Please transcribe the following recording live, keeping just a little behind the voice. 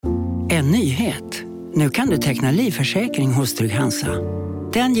En nyhet. Nu kan du teckna livförsäkring hos Trygg-Hansa.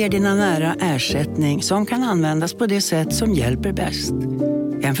 Den ger dina nära ersättning som kan användas på det sätt som hjälper bäst.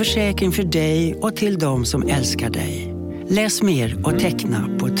 En försäkring för dig och till de som älskar dig. Läs mer och teckna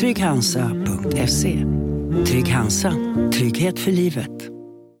på trygghansa.se. Trygg-Hansa. Trygghet för livet.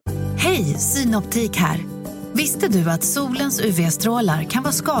 Hej, Synoptik här. Visste du att solens UV-strålar kan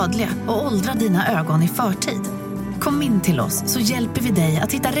vara skadliga och åldra dina ögon i förtid? Kom in till oss så hjälper vi dig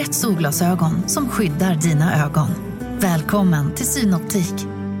att hitta rätt solglasögon som skyddar dina ögon. Välkommen till Synoptik.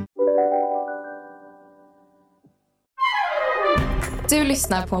 Du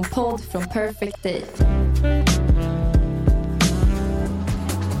lyssnar på en podd från Perfect Day.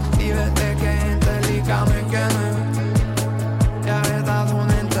 Livet leker inte lika mycket nu. Jag vet att hon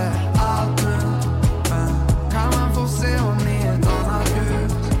inte allt nu. Men kan man få se om ni är ett annat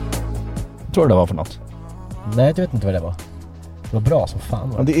ljus? Tror du det var för något? Nej, jag vet inte vad det var. Det var bra som fan.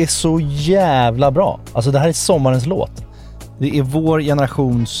 Men det är så jävla bra. Alltså det här är sommarens låt. Det är vår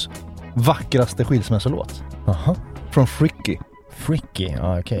generations vackraste skilsmässolåt. Aha. Från Fricky. Fricky,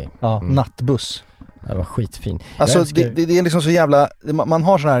 ja okej. Ja, Nattbuss. Det var skitfin. Alltså det är liksom så jävla... Man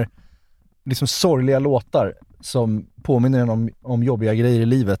har såna här liksom sorgliga låtar som påminner en om jobbiga grejer i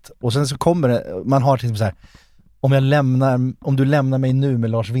livet. Och sen så kommer det... Man har liksom så här... Om du lämnar mig nu med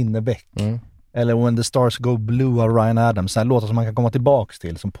Lars Winnerbäck. Mm. Eller When the Stars Go Blue av Ryan Adams. Sådana låtar som man kan komma tillbaks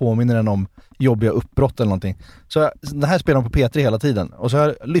till. Som påminner en om jobbiga uppbrott eller någonting. Så det här spelar de på P3 hela tiden. Och så har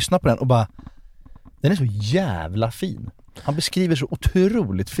jag lyssnat på den och bara... Den är så jävla fin. Han beskriver så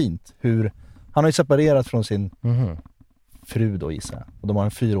otroligt fint hur... Han har ju separerat från sin fru då, Isa. Och de har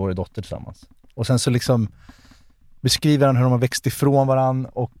en 4-årig dotter tillsammans. Och sen så liksom beskriver han hur de har växt ifrån varann.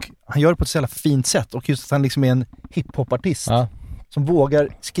 Och han gör det på ett så jävla fint sätt. Och just att han liksom är en hiphopartist. Ja. Som vågar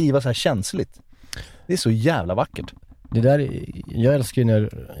skriva så här känsligt. Det är så jävla vackert. Det där, jag älskar ju när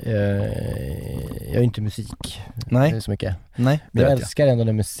jag är inte musik. Nej. Det är så mycket. Nej, jag älskar ändå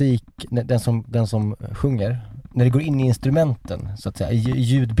när musik, den som sjunger, när det går in i instrumenten så att säga, i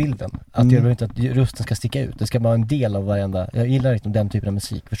ljudbilden. Att jag vill inte att rösten ska sticka ut. Det ska vara en del av varenda. Jag gillar liksom den typen av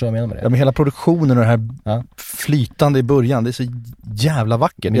musik. Förstår jag vad jag menar med det? Ja, men hela produktionen och det här flytande i början, det är så jävla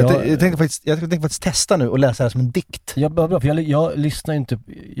vackert. Jag tänkte faktiskt testa nu och läsa det här som en dikt. Ja, bra, för jag lyssnar inte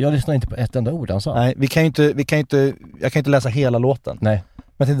på ett enda ord han sa. Nej, jag kan inte läsa hela låten. Nej.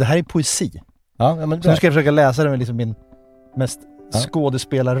 Men det här är poesi. Ja, men så nu ska jag försöka läsa det med liksom min mest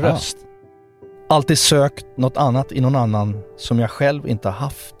skådespelarröst. Ja. Alltid sökt något annat i någon annan som jag själv inte har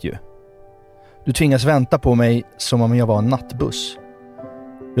haft ju. Du tvingas vänta på mig som om jag var en nattbuss.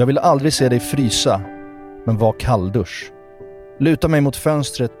 Jag vill aldrig se dig frysa, men var kalldusch. Luta mig mot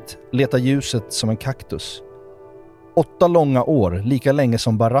fönstret, leta ljuset som en kaktus. 8 långa år, lika länge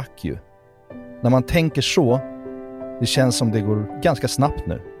som barack ju. När man tänker så, det känns som det går ganska snabbt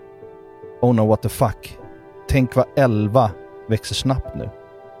nu. Oh no, what the fuck. Tänk vad 11 växer snabbt nu.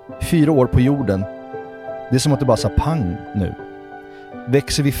 4 år på jorden. Det är som att det bara sa pang nu.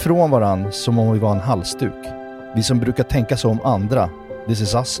 Växer vi från varann som om vi var en halsduk. Vi som brukar tänka så om andra. This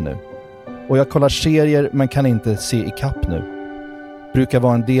is us nu. Och jag kollar serier men kan inte se i kapp nu. Brukar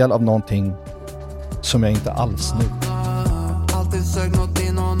vara en del av någonting som jag inte alls nu. Alltid sökt något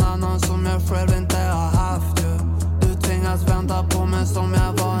i någon annan som jag själv inte har haft ju. Du tvingas vänta på mig som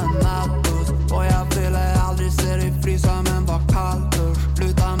jag var en nattbuss. Och jag ville aldrig se dig frysa men var kalldusch.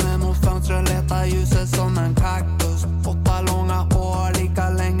 Luta mig mot fönstret, leta ljuset som en kaktus. 8 långa år, lika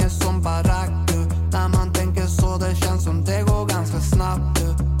länge som barack du. När man tänker så, det känns som det går ganska snabbt du.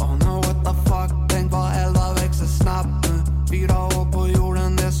 Oh no, what the fuck, tänk vad 11 växer snabbt nu. 4 år på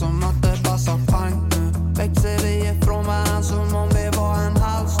jorden, det är som att det passar pang nu. Växer vi ifrån varandra som om vi var en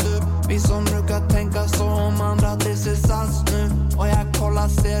halsduk. Vi som brukar tänka så om andra, this is us nu. Och jag kollar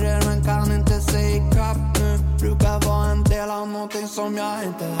serier men kan inte se i kapp nu. Brukar vara en del av någonting som jag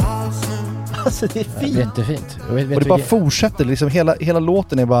inte alls nu. Alltså det är fint. Jättefint. Och det bara fortsätter liksom, hela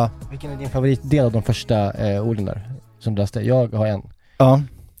låten är bara... Vilken är din favoritdel av de första orden där? Som du läste? Jag har en. Ja.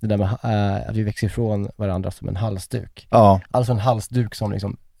 Det där med att vi växer ifrån varandra som en halsduk. Ja. Alltså en halsduk som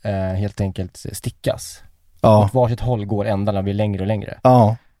liksom helt enkelt stickas. Ja. Åt varsitt håll går ändarna blir längre och längre.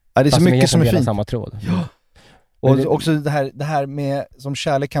 Ja. Ja, det är så mycket som är fint. Samma tråd. Ja. Och också det här med som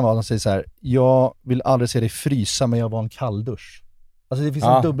kärlek kan vara, de säger så här: jag vill aldrig se dig frysa men jag var en kalldusch. Alltså det finns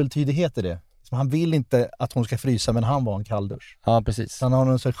en dubbeltydighet i det. Han vill inte att hon ska frysa men han var en kalldusch. Ja, precis. Så han har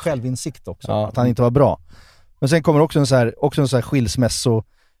en sån självinsikt också, att han inte var bra. Men sen kommer också en så här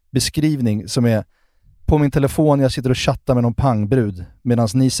skilsmässobeskrivning som är: på min telefon jag sitter och chattar med någon pangbrud medan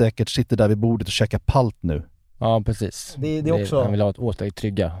ni säkert sitter där vid bordet och käkar palt nu. Ja, precis. Det är också... Han vill ha ett återlägg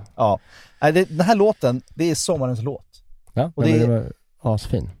trygga. Ja. Den här låten, det är sommarens låt. Ja, och det var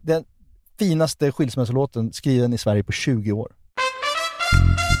asfin. finaste skilsmässolåten skriven i Sverige på 20 år.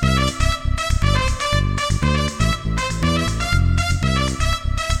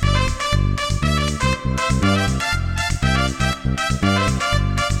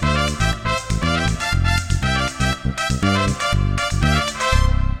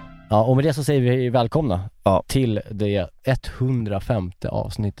 Ja, och med det så säger vi välkomna till det 105:e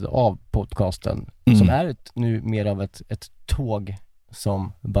avsnittet av podcasten som är nu mer av ett tåg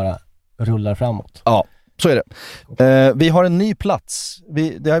som bara rullar framåt. Ja, så är det. Vi har en ny plats.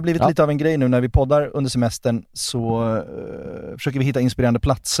 Det har blivit lite av en grej nu när vi poddar under semestern, så försöker vi hitta inspirerande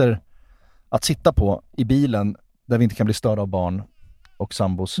platser att sitta på i bilen där vi inte kan bli störda av barn och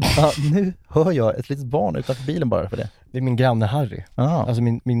sambos. Nu hör jag ett litet barn utanför bilen bara för det. Det är min granne Harry. Alltså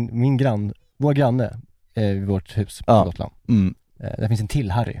vår granne i vårt hus på Gotland. Det finns en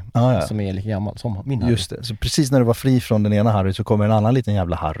till Harry som är lika gammal som min Harry. Just det, så precis när du var fri från den ena Harry så kommer en annan liten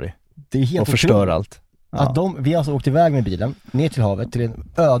jävla Harry. Det är helt och förstör allt. Att vi har alltså åkt iväg med bilen ner till havet till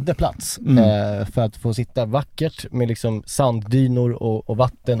en öde plats för att få sitta vackert med liksom sanddynor och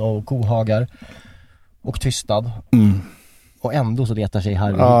vatten och kohagar och tystnad. Och ändå så letar sig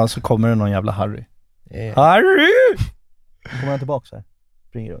Harry. Ja, så kommer det någon jävla Harry. Harry! Kommer han tillbaka så här?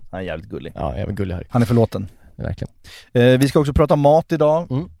 Springer runt. Han är jävligt gullig. Ja, jävligt gullig Harry. Han är förlåten. Verkligen. Vi ska också prata mat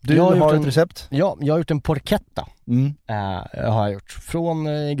idag. Du har ett recept. Ja, jag har gjort en porchetta. Har jag gjort. Från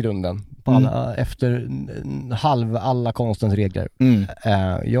grunden. På efter alla konstens regler.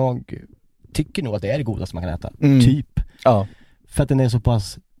 Jag tycker nog att det är det godaste man kan äta. Typ. Ja. För att den är så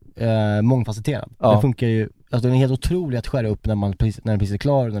pass mångfacetterad. Det funkar ju. Alltså den är helt otrolig att skära upp när den precis är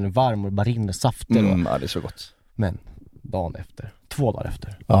klar, när den är varm och bara rinner safter. Ja, det är så gott. Men 2 dagar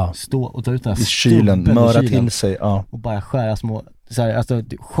efter. Stå och ta ut den här i kylen, möra till sig. Och bara skära små så här, alltså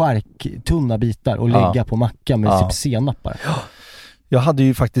tunna bitar och lägga på macka med typ senap bara. Jag hade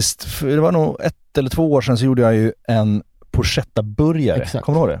ju faktiskt, det var nog 1 eller 2 år sedan så gjorde jag ju en Porchetta-burgare. Exakt.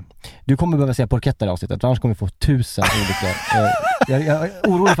 Kommer du ihåg det? Du kommer behöva säga Porchetta i avsnittet, annars kommer vi få 1000 olika. Jag är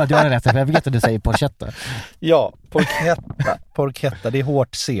orolig för att jag är rätt, för jag vet att du säger Porchetta. Ja, Porchetta, det är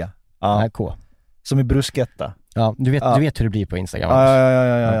hårt C. Ja. K. Som i bruschetta. Ja, du vet hur det blir på Instagram.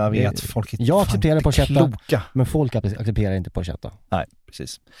 Ja, jag vet. Folk är jag accepterar Porchetta, kloka. Men folk accepterar inte Porchetta. Nej,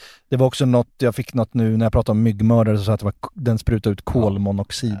 precis. Det var också något, jag fick något nu när jag pratade om myggmördare så att den sprutade ut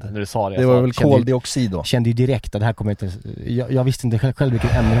kolmonoxid. Ja, du sa det var väl koldioxid då. Kände ju direkt att det här kommer inte. Jag visste inte själv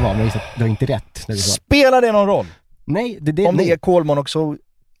vilket ämne det var, men jag visste att det var inte rätt. När Spelar det någon roll? Nej, om det är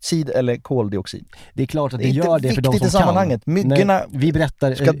kolmonoxid eller koldioxid. Det är klart att det gör det för de som i sammanhanget. Kan. Myggorna vi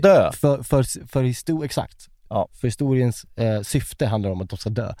berättar, ska dö. För exakt. Ja. För historiens syfte handlar om att de ska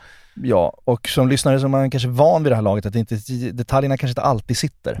dö. Ja, och som lyssnare så är man kanske van vid det här laget att detaljerna kanske inte alltid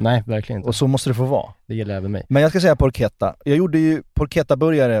sitter. Nej, verkligen inte. Och så måste det få vara. Det gäller även mig. Men jag ska säga porchetta. Jag gjorde ju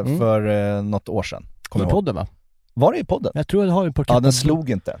porchetta-burgare för något år sedan. Kommer i podden va? Var det i podden? Jag tror att det har en porchetta. Ja, den slog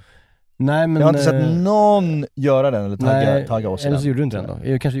inte. Nej, men jag har inte sett någon göra den eller tagga oss. Eller så gjorde du inte den då?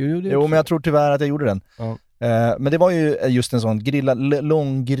 Jo, men jag tror tyvärr att jag gjorde den. Men det var ju just en sån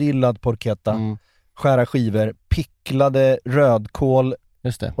långgrillad porchetta. Skära skivor, picklade rödkål.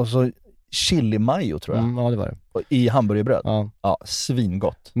 Just det. Och så chili mayo tror jag. Ja, det var det. I hamburgerbröd. Ja,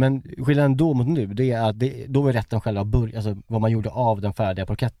 svingott. Men skillnaden då mot nu, det är att då var rätten själva alltså vad man gjorde av den färdiga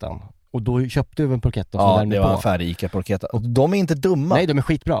porchettan. Och då köpte du en porchetta som värmde på. Ja, det var en färdig Ica-porchetta. Och de är inte dumma. Nej, de är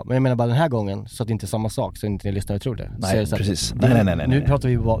skitbra. Men jag menar bara den här gången, så att det inte är samma sak, så inte ni lyssnare tror det. Nej, så precis. Nej.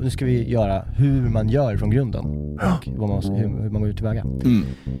 Nu ska vi göra hur man gör från grunden. Och hur man går ut tillväga.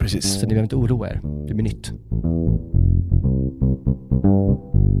 Precis. Så ni behöver inte oroa er. Det blir nytt.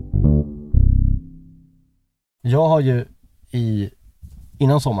 Jag har ju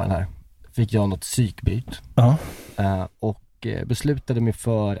innan sommaren här fick jag något psykbyt. Och beslutade mig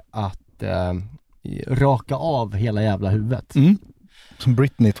för att raka av hela jävla huvudet. Som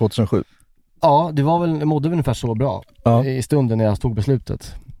Britney 2007. Ja, det var väl, jag mådde väl ungefär så bra i stunden när jag tog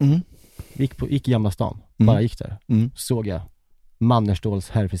beslutet. Gick i Gamla stan, bara gick där. Såg jag Mannerståls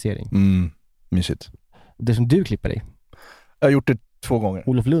herrfrisering. Mysigt. Det som du klipper dig. Jag har gjort det 2 gånger.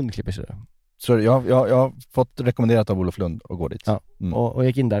 Olof Lund klipper sig där. Så jag har fått rekommenderat av Olof Lund att gå dit. Ja. Och jag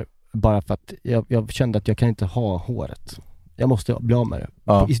gick in där bara för att jag kände att jag kan inte ha håret. Jag måste bli av med det.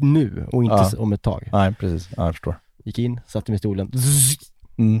 Nu och inte om ett tag. Nej, precis. Ja, jag förstår. Gick in, satte mig i stolen.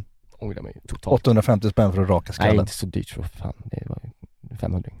 Ångrade mig totalt. 850 spänn för att raka skallen. Nej, inte så dyrt för fan. Det var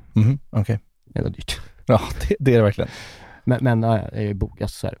 500. Okej. Det var dyrt. Ja, det är det verkligen. Men jag är bokad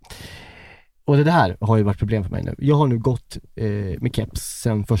så här. Och det här har ju varit problem för mig nu. Jag har nu gått med keps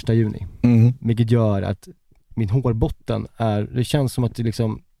sedan 1 juni. Vilket gör att min hårbotten det känns som att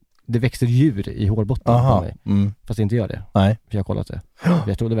det växer djur i hårbotten på mig. Fast det inte gör det. Nej. För jag har kollat det.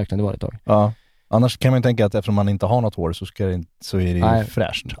 Jag trodde verkligen det var ett tag. Ja. Annars kan man ju tänka att eftersom man inte har något hår så är det ju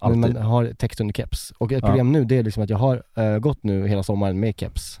fräscht. Alltid. Men man har täckt under keps. Och ett problem nu det är liksom att jag har gått nu hela sommaren med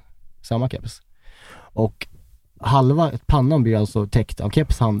keps. Samma keps. Och halva pannan blir alltså täckt av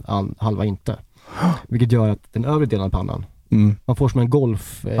keps, halva inte. Vilket gör att den övre delen av pannan man får som en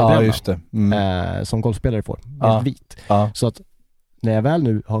golfbränna. Just det. Som golfspelare får. Helt vit. Så att när jag väl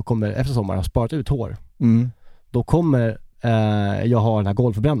nu kommer efter sommaren har sparat ut hår då kommer jag ha den här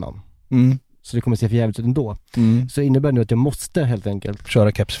golfbrännan. Så det kommer se för jävligt ut ändå. Så innebär nu att jag måste helt enkelt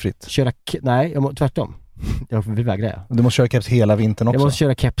köra kepsfritt. Nej, tvärtom. Jag vill vägra det. Du måste köra keps hela vintern också. Jag måste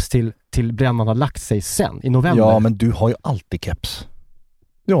köra keps till brännan har lagt sig sen, i november. Ja, men du har ju alltid keps.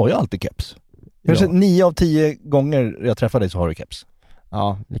 Du har ju alltid keps. Kanske 9 av 10 gånger jag träffar dig så har du keps.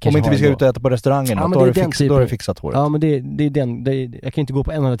 Ja, om inte vi ska ut och äta på restaurangen, då har du fixat håret. Ja, men det är den. Jag kan inte gå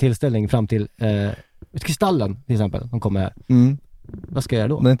på en annan tillställning fram till Kristallen till exempel. De kommer här. Vad ska jag göra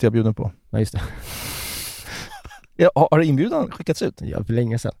då? Det är inte jag bjuden på. Ja, just det. Har inbjudan skickats ut? Ja, för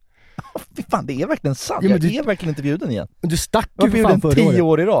länge sedan. Fy fan, det är verkligen sant. Ja, jag är verkligen inte bjuden igen. Men du stack ju för fan förra 10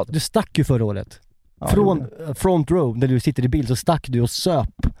 år i rad. Du stack ju förra året. Från front row, där du sitter i bil, så stack du och söp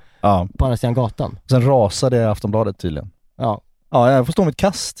på andra sidan gatan. Sen rasade Aftonbladet tydligen. Ja, jag får stå mitt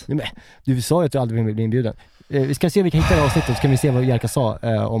kast. Ja, men, du sa ju att du aldrig vill bli inbjuden. Vi ska se om vi kan hitta det avsnittet, så kan vi se vad Jerka sa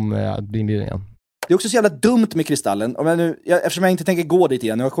om att bli inbjuden igen. Det är också så jävla dumt med Kristallen. Eftersom jag inte tänker gå dit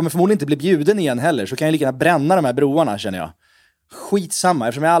igen, och jag kommer förmodligen inte bli bjuden igen heller, så kan jag lika gärna bränna de här broarna, känner jag. Skitsamma,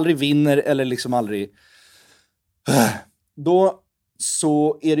 eftersom jag aldrig vinner eller liksom aldrig... Då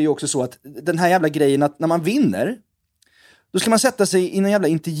så är det ju också så att den här jävla grejen att när man vinner, då ska man sätta sig i en jävla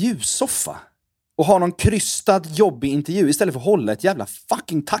intervjusoffa och ha någon krystad jobbig intervju istället för att hålla ett jävla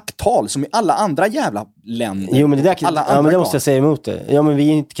fucking tacktal som i alla andra jävla länder. Jo, men det måste jag säga emot det. Ja, men vi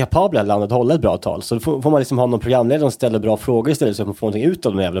är inte kapabla i landet att hålla ett bra tal. Så då får man liksom ha någon programledare som ställer bra frågor istället, så att man får någonting ut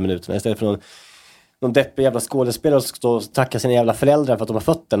av de jävla minuterna. Istället för någon deppig jävla skådespelare som står och tackar sina jävla föräldrar för att de har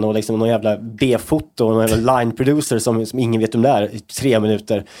fött den, och liksom någon jävla B-foto och någon jävla line producer som ingen vet om det är i 3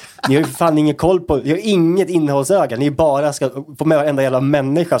 minuter. Ni har ju fan ingen koll på, ni har inget innehållsöga. Ni bara ska få med varenda jävla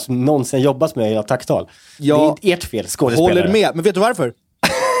människa som någonsin jobbat med era tacktal. Ja, det är ert fel, skådespelare. Håller med, men vet du varför?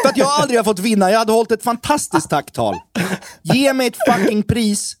 För att jag aldrig har fått vinna. Jag hade hållit ett fantastiskt tacktal. Ge mig ett fucking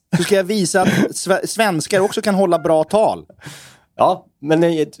pris, så ska jag visa att svenskar också kan hålla bra tal. Ja, men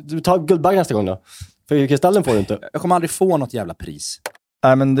du tar Guldbagge nästa gång då. För Kristallen får du inte. Jag kommer aldrig få något jävla pris.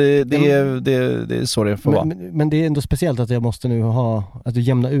 Nej, men det är så det får vara. Men det är ändå speciellt att jag måste nu att du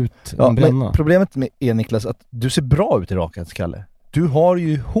jämnar ut en bränna. Men problemet är, Niklas, att du ser bra ut i rakad skalle. Du har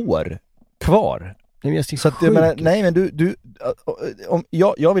ju hår kvar. Nej, men jag ser så att jag menar, nej, men du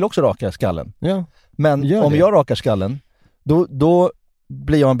jag vill också raka skallen. Ja. Men om jag rakar skallen, då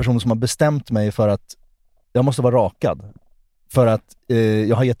blir jag en person som har bestämt mig för att jag måste vara rakad. För att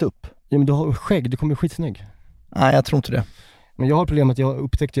jag har gett upp. Ja, men du har skägg, du kommer bli skitsnygg. Nej, jag tror inte det. Men jag har problemet att jag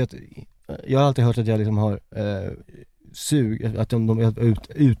upptäckte att jag har alltid hört att jag liksom har att de är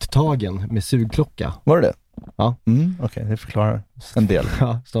uttagen med sugklocka. Var det det? Ja. Okej, det förklarar en del.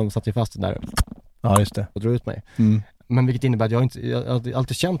 Ja, så de satt ju fast där. Ja, just det. Och drog ut mig. Men vilket innebär att jag har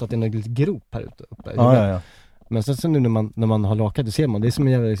alltid känt att det är en liten grop här uppe. Ja. Men sen nu när man har lakat, det ser man, det är som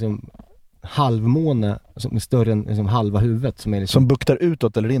en jävla liksom halvmåne som är större än liksom halva huvudet, som är liksom, som buktar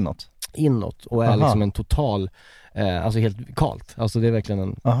utåt eller inåt? Inåt, och är liksom en total alltså helt kalt. Alltså det är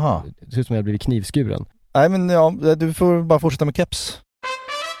verkligen det ser ut som jag har blivit knivskuren. Nej, men ja, du får bara fortsätta med keps.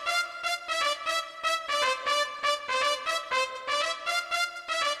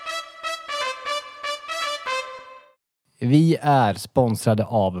 Vi är sponsrade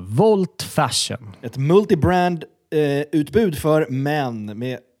av Volt Fashion. Ett multibrand utbud för män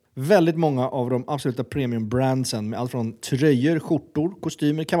med väldigt många av de absoluta premiumbrandsen, med allt från tröjor, skjortor,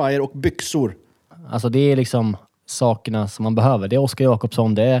 kostymer, kavajer och byxor. Alltså det är liksom sakerna som man behöver. Det är Oskar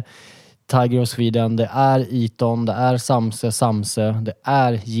Jakobsson, det är Tiger of Sweden, det är Eton, det är Samse, det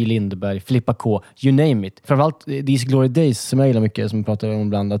är J. Lindeberg, Filippa K, you name it. Framförallt These Glory Days som jag gillar mycket, som vi pratar om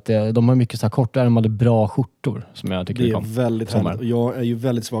ibland, att de har mycket så här kortärmade bra skjortor som jag tycker det är väldigt härligt. Jag är ju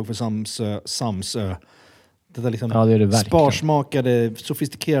väldigt svag för Samsö. Detta liksom det är det sparsmakade,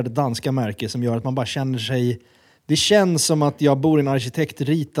 sofistikerade danska märke som gör att man bara känner sig... Det känns som att jag bor i en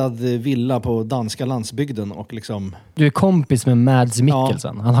arkitektritad villa på danska landsbygden och liksom... Du är kompis med Mads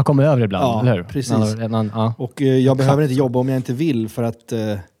Mikkelsen. Han har kommit över ibland, eller hur? Precis. Och jag behöver inte jobba om jag inte vill, för att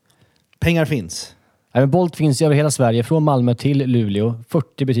pengar finns. Men Bolt finns över hela Sverige, från Malmö till Luleå.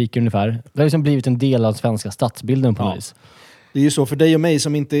 40 butiker ungefär. Det har liksom blivit en del av svenska stadsbilden på något vis. Det är ju så för dig och mig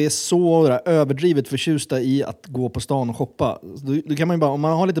som inte är så överdrivet förtjusta i att gå på stan och shoppa. Då kan man ju bara, om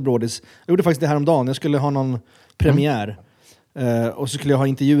man har lite brådis. Jag gjorde faktiskt det här om dagen. Jag skulle ha någon premiär. Och så skulle jag ha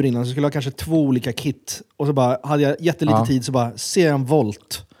intervjuer innan. Så skulle jag ha kanske 2 olika kit. Och så bara, hade jag jättelite tid så bara ser jag en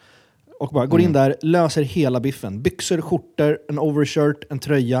volt. Och bara går in där, löser hela biffen. Byxor, skjortor, en overshirt, en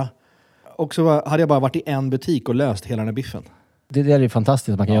tröja. Och så hade jag bara varit i en butik och löst hela den här biffen. Det är ju fantastiskt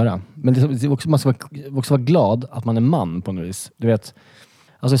att man kan göra. Men det är också, man ska också vara glad att man är man på något vis. Du vet,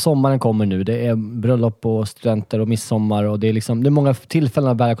 alltså sommaren kommer nu. Det är bröllop och studenter och midsommar. Och det är många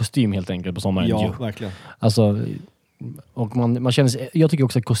tillfällen att bära kostym helt enkelt på sommaren. Ja, verkligen. Alltså, och man känner sig, jag tycker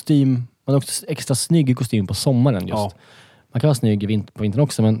också att kostym, man är också extra snygg i kostym på sommaren just. Ja. Man kan vara snygg på vintern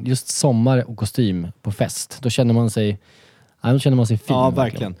också, men just sommar och kostym på fest, då känner man sig fin. Ja,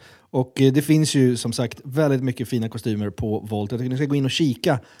 verkligen. Och det finns ju som sagt väldigt mycket fina kostymer på Volt. Jag tycker ni ska gå in och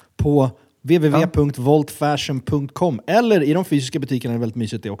kika på www.voltfashion.com eller i de fysiska butikerna är det väldigt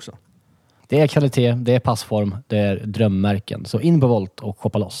mysigt det också. Det är kvalitet, det är passform, det är drömmärken. Så in på Volt och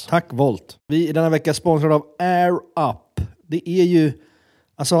shoppa loss. Tack Volt. Vi är denna vecka sponsrade av Air Up. Det är ju,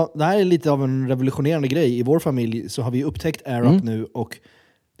 alltså det här är lite av en revolutionerande grej. I vår familj så har vi upptäckt Air Up nu och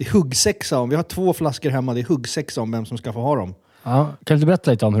det är huggsexa om. Vi har 2 flaskor hemma, det är huggsexa om vem som ska få ha dem. Ja, kan du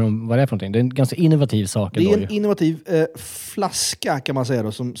berätta lite om vad det är för någonting? Det är en ganska innovativ sak. Det är en innovativ flaska kan man säga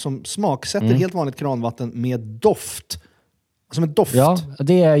då, som smaksätter helt vanligt kranvatten med doft. Som en doft. Ja,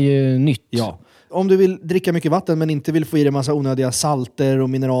 det är ju nytt. Ja. Om du vill dricka mycket vatten men inte vill få i dig massa onödiga salter och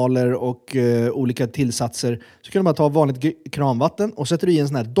mineraler och olika tillsatser så kan du bara ta vanligt kranvatten och sätter du i en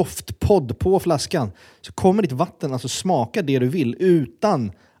sån här doftpodd på flaskan så kommer ditt vatten alltså smaka det du vill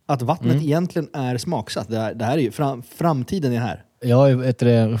utan att vattnet egentligen är smaksatt. Det här är ju framtiden är här. Jag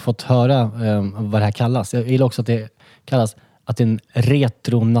har fått höra vad det här kallas. Jag gillar också att det kallas att det är en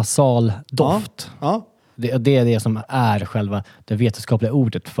retronasal doft. Ja. Det är det som är själva det vetenskapliga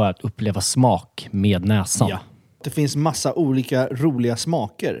ordet för att uppleva smak med näsan. Ja. Det finns massa olika roliga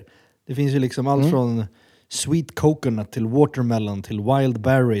smaker. Det finns ju liksom allt från sweet coconut till watermelon till wild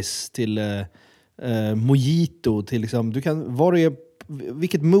berries till mojito till liksom, du kan,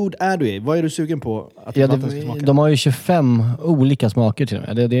 vilket mood är du i? Vad är du sugen på att vatten ska smaka? De har ju 25 olika smaker till och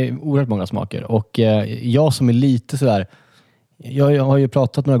med. Det är oerhört många smaker. Och jag som är lite sådär, jag har ju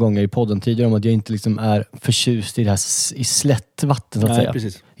pratat några gånger i podden tidigare om att jag inte liksom är förtjust i det här i slättvatten så att säga.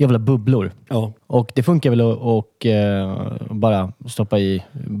 Precis. Jag vill ha bubblor. Ja. Och det funkar väl att bara stoppa i,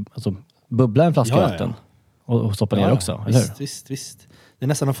 alltså bubbla en flaska vatten och stoppa ner också. Visst. Det är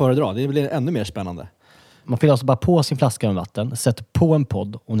nästan att föredra. Det blir ännu mer spännande. Man fyller alltså bara på sin flaska med vatten, sätter på en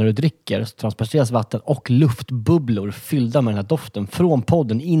podd och när du dricker så transporteras vatten och luftbubblor fyllda med den här doften från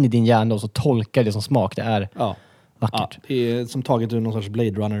podden in i din hjärna och så tolkar det som smak. Det är vackert. Ja, det är som taget ur någon sorts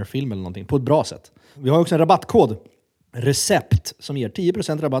Blade Runner-film eller någonting. På ett bra sätt. Vi har också en rabattkod. Recept som ger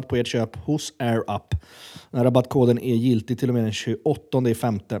 10% rabatt på ert köp hos Air Up. Den här rabattkoden är giltig till och med den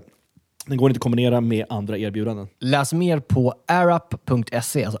 28/5. Den går inte att kombinera med andra erbjudanden. Läs mer på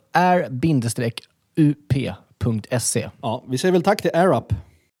airup.se, alltså air-up.se. Ja, vi säger väl tack till Air Up.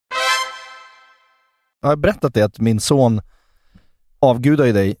 Jag har berättat det att min son avgudar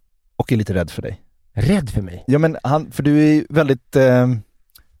ju dig och är lite rädd för dig. Rädd för mig? Ja, men för du är väldigt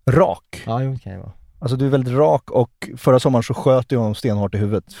rak. Ja, det kan jag vara. Alltså du är väldigt rak och förra sommaren så sköt du honom stenhårt i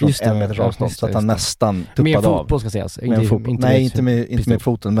huvudet från 1 meters avstånd så att han nästan tuppade av. Med fotboll ska sägas. Inte med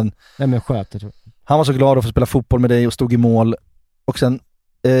foten, men nej, men sköt. Han var så glad att få spela fotboll med dig och stod i mål. Och sen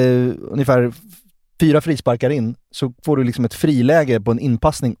ungefär 4 frisparkar in så får du liksom ett friläge på en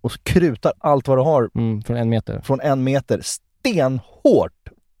inpassning och krutar allt vad du har. Från 1 meter. Från 1 meter. Stenhårt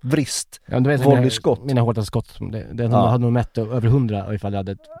vrist. Ja, du vet, volleyskott. Mina hårda skott. Det hade nog mätt över 100 ifall jag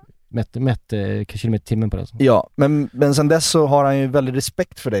hade mätt kilometer timmen på det. Ja, men sen dess så har han ju väldigt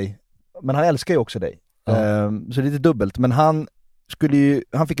respekt för dig. Men han älskar ju också dig. Så det är lite dubbelt. Men han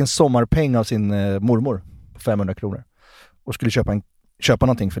fick en sommarpeng av sin mormor på 500 kronor. Och skulle köpa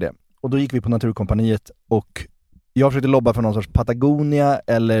någonting för det. Och då gick vi på Naturkompaniet och jag försökte lobba för någon sorts Patagonia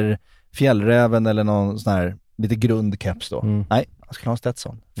eller Fjällräven eller någon sån här lite grund keps då. Nej, han skulle ha en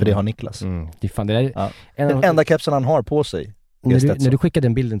Stetson. För det har Niklas. Det är fan, det där den enda kepsen han har på sig. När du skickade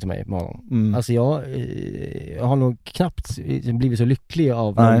den bilden till mig alltså jag har nog knappt blivit så lycklig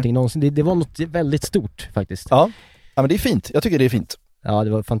av någonting någonsin. Det var något väldigt stort faktiskt. Ja, men det är fint. Jag tycker det är fint. Ja, det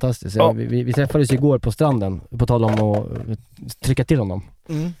var fantastiskt. Ja. Vi träffades igår på stranden på tal om att trycka till honom.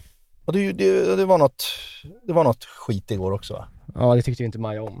 Och det var något skit igår också, va? Ja, det tyckte ju inte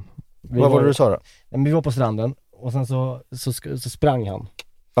Maja om. Vad var det du sa då? Vi var på stranden och sen så sprang han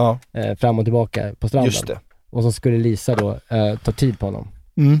fram och tillbaka på stranden. Just det. Och så skulle Lisa då ta tid på honom.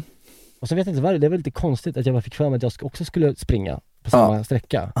 Och så vet jag inte varför, det var lite konstigt att jag fick för mig att jag också skulle springa på samma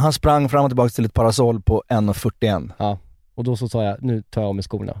sträcka. Han sprang fram och tillbaka till ett parasoll på 1,41. Ja, och då så sa jag, nu tar jag av mig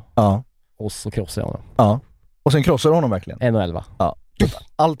skorna. Ja. Och så krossade jag honom. Ja. Och sen krossade honom verkligen. 1,11. Ja.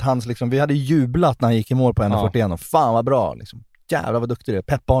 Allt hans liksom, vi hade jublat när han gick i mål på 1,41 och fan vad bra liksom. Jävlar vad duktig det är.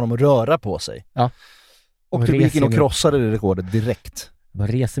 Peppa honom att röra på sig. Ja. Och du gick in och krossade det rekordet direkt.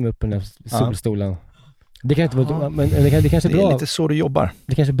 Jag reser mig upp på den där solstolen. Det kan inte vara, men det kanske är bra. Det är lite så du jobbar.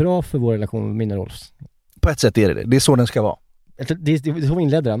 Det kanske är bra för vår relation med min Rolfs. På ett sätt är det. Det är så den ska vara. Det är så vi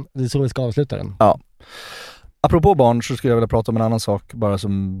inledde den. Det är så vi ska avsluta den. Ja. Apropå barn så skulle jag vilja prata om en annan sak bara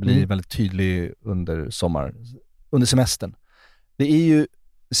som blir väldigt tydlig under semestern. Det är ju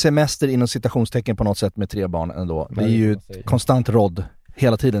semester inom citationstecken på något sätt med 3 barn ändå. Det är ju ett konstant rodd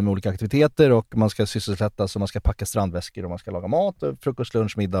hela tiden med olika aktiviteter och man ska sysselsättas och man ska packa strandväskor och man ska laga mat och frukost,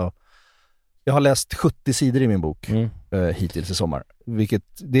 lunch, middag. Jag har läst 70 sidor i min bok hittills i sommar. Vilket,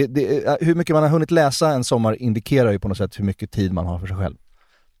 hur mycket man har hunnit läsa en sommar indikerar ju på något sätt hur mycket tid man har för sig själv.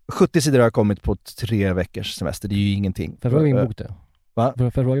 70 sidor har jag kommit på 3 veckors semester. Det är ju ingenting. Får jag fråga vilken bok det? Va? Får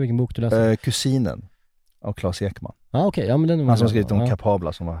jag fråga vilken bok du läser? Kusinen av Claes Ekman. Okej. Ja, men den han som skrivit om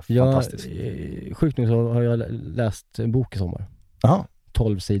kapabla som var fantastisk. Sjukt nog så har jag läst en bok i sommar. Jaha.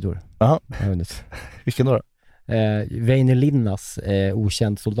 12 sidor. Jaha. Vilken då? Väinö Linnas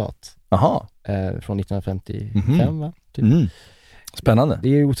Okänd soldat. Jaha. Från 1955 va? Typ. Spännande. Det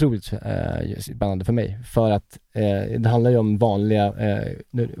är otroligt spännande för mig. För att det handlar ju om vanliga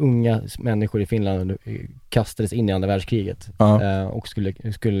unga människor i Finland kastades in i andra världskriget och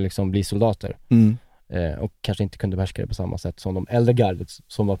skulle liksom bli soldater. Och kanske inte kunde behärska det på samma sätt som de äldre gardet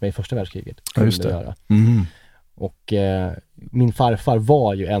som var med i första världskriget kunde göra. Och min farfar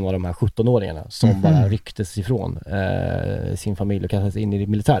var ju en av de här 17-åringarna som bara rycktes ifrån sin familj och kastades in i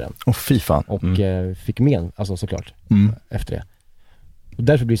militären. Fy fan. Och fick men, alltså såklart, efter det. Och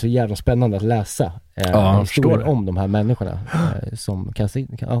därför blir det så jävla spännande att läsa historier om de här människorna som kan se.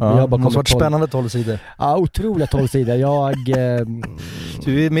 Det har varit spännande 12 sidor. Ja, otroliga 12 sidor.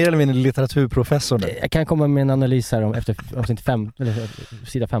 Du är mer eller mindre litteraturprofessor nu. Jag kan komma med en analys här om efter avsnitt 5 eller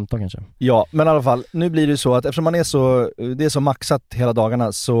sida 15 kanske. Ja, men i alla fall, nu blir det så att eftersom man det är så maxat hela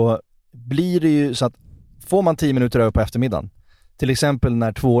dagarna så blir det ju så att får man 10 minuter över på eftermiddagen, till exempel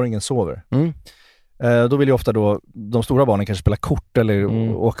när 2-åringen sover. Då vill ju ofta de stora barnen kanske spela kort eller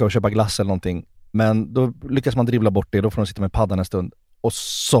åka och köpa glass eller någonting. Men då lyckas man dribbla bort det. Då får de sitta med paddan en stund. Och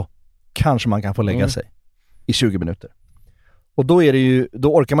så kanske man kan få lägga sig i 20 minuter. Och då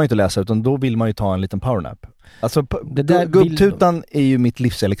orkar man ju inte läsa utan då vill man ju ta en liten powernap. Alltså gubbtutan är ju mitt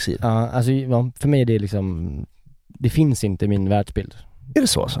livselixir. Ja, alltså för mig är det liksom, det finns inte i min världsbild. Är det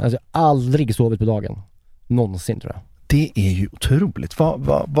så? Alltså jag har aldrig sovit på dagen. Någonsin tror jag. Det är ju otroligt.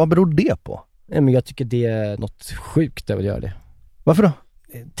 Vad beror det på? Nej, men jag tycker det är något sjukt att göra det. Varför då?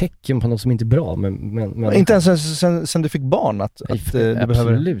 Tecken på något som inte är bra. Men inte ens sen du fick barn att du behöver...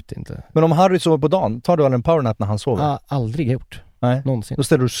 Absolut inte. Men om Harry sover på dagen, tar du en powernap när han sover? Ja, aldrig gjort. Nej. Någonsin. Då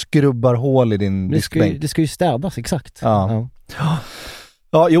ställer du och skrubbar hål i din diskbänk. Det ska ju städas, exakt. Ja,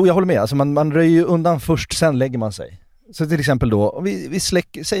 jo, jag håller med. Alltså man röjer ju undan först, sen lägger man sig. Så till exempel då, vi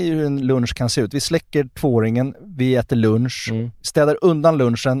säger hur en lunch kan se ut. Vi släcker 2-åringen, vi äter lunch, städar undan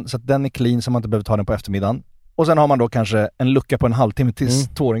lunchen så att den är clean så man inte behöver ta den på eftermiddagen. Och sen har man då kanske en lucka på en halvtimme tills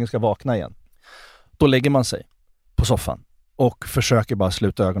 2-åringen ska vakna igen. Då lägger man sig på soffan och försöker bara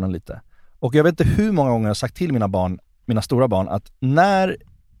sluta ögonen lite. Och jag vet inte hur många gånger jag har sagt till mina stora barn att när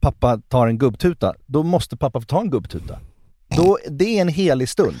pappa tar en gubbtuta, då måste pappa få ta en gubbtuta. Det är en helig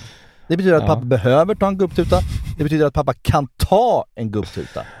stund. Det betyder att pappa behöver ta en gubbtuta. Det betyder att pappa kan ta en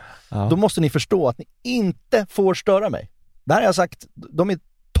gubbtuta. Då måste ni förstå att ni inte får störa mig. Det här har jag sagt, de är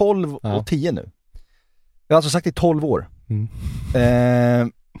 12 och 10 nu. Jag har alltså sagt i 12 år.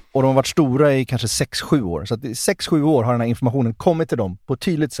 Och de har varit stora i kanske 6-7 år. Så att i 6-7 år har den här informationen kommit till dem på ett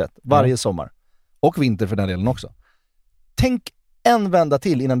tydligt sätt varje sommar. Och vinter för den delen också. Tänk en vända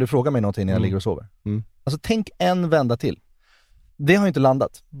till innan du frågar mig någonting när jag ligger och sover. Alltså tänk en vända till. Det har ju inte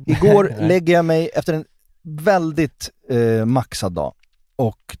landat. Igår lägger jag mig efter en väldigt maxad dag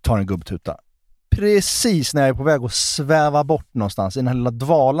och tar en gubbtuta. Precis när jag är på väg att sväva bort någonstans i den här lilla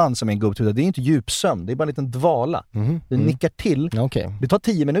dvalan som är en gubbtuta. Det är inte djupsömn, det är bara en liten dvala. Det nickar till. Okay. Det tar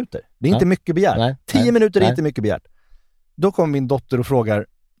 10 minuter. Det är inte mycket begärt. 10 minuter är inte mycket begärt. Då kommer min dotter och frågar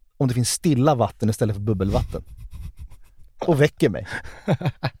om det finns stilla vatten istället för bubbelvatten. Och väcker mig.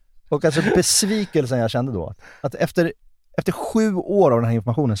 Och alltså besvikelsen jag kände då. Att efter 7 år av den här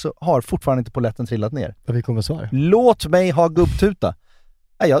informationen så har fortfarande inte poletten trillat ner. Vad vi kommer svara? Låt mig ha gubbtuta.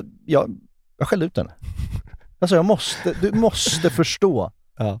 Nej, jag skällde ut den. Alltså du måste förstå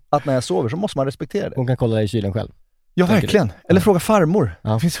att när jag sover så måste man respektera det. Hon kan kolla dig i kylen själv. Ja, verkligen. Eller fråga farmor.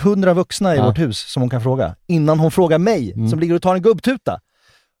 Det finns 100 vuxna i vårt hus som hon kan fråga. Innan hon frågar mig, som ligger och tar en gubbtuta.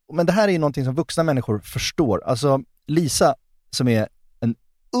 Men det här är ju någonting som vuxna människor förstår. Alltså, Lisa, som är en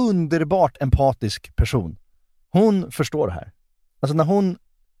underbart empatisk person, hon förstår det här. Alltså, när hon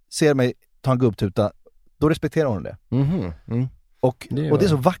ser mig ta en gubbtuta, då respekterar hon det. Och det är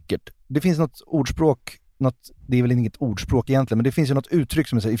så vackert. Det finns något ordspråk, det är väl inget ordspråk egentligen, men det finns ju något uttryck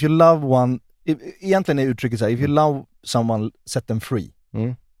som säger, if you love one, egentligen är uttrycket så här, if you love someone, set them free.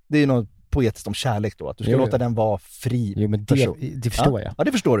 Det är ju något poetiskt om kärlek då, att du ska låta den vara fri. Jo, men det förstår jag. Ja,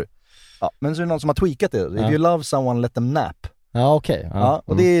 det förstår du. Ja, men så är det någon som har tweakat det. If you love someone, let them nap. Ja, okej. Ja,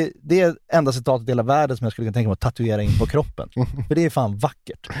 och det är enda citatet i hela världen som jag skulle kunna tänka mig att tatuera in på kroppen. För det är fan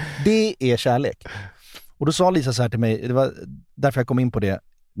vackert. Det är kärlek. Och då sa Lisa så här till mig, det var därför jag kom in på det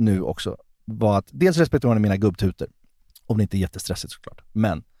nu också, var att dels respekterar hon mina gubbtuter, om det inte är jättestressigt såklart,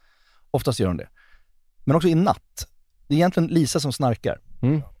 men oftast gör hon det. Men också i natt, det är egentligen Lisa som snarkar.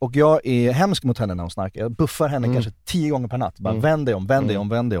 Och jag är hemsk mot henne när hon snarkar. Jag buffar henne kanske 10 gånger per natt. Bara vänd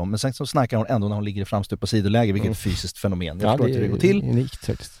dig om. Men sen så snarkar hon ändå när hon ligger i framstup på sidoläge, vilket är ett fysiskt fenomen. Jag förstår inte hur det går till. Unikt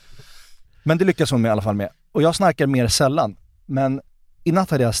faktiskt. Men det lyckas hon med i alla fall med. Och jag snarkar mer sällan. Men i natt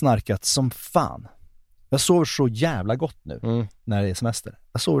hade jag snarkat som fan. Jag sover så jävla gott nu när det är semester.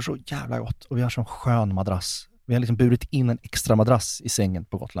 Jag sover så jävla gott och vi har sån skön madrass. Vi har liksom burit in en extra madrass i sängen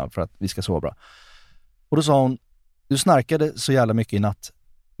på Gotland för att vi ska sova bra. Och då sa hon, du snarkade så jävla mycket i natt,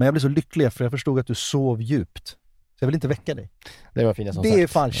 men jag blev så lycklig för jag förstod att du sov djupt. Så jag vill inte väcka dig. Det var fint som sagt. Det är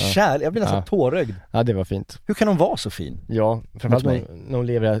fan kärlek. Jag blir nästan tårögd. Ja, det var fint. Hur kan hon vså så fin? Ja, framförallt när hon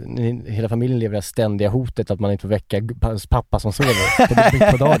lever, hela familjen lever det ständiga hotet att man inte får väcka pappa som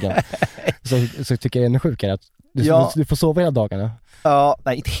sover på dagen. Så tycker jag det är ännu sjukare att du får sova hela dagarna. Ja,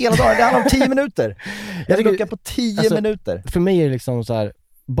 nej, inte hela dagen. Det handlar om 10 minuter. Jag luckar på 10 minuter. För mig är det liksom så här,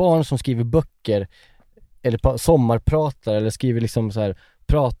 barn som skriver böcker eller sommarpratar eller skriver liksom så här,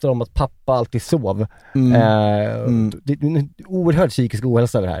 pratar om att pappa alltid sov. Det är en oerhörd psykisk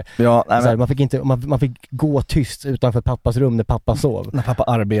ohälsa det här. Ja, nej, men... man fick gå tyst utanför pappas rum när pappa sov. När pappa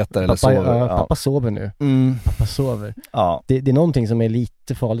arbetar eller sover. Pappa sover nu. Pappa sover. Ja. Det är någonting som är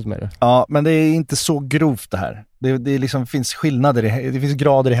lite farligt med det. Ja, men det är inte så grovt det här. Det liksom finns skillnader, det finns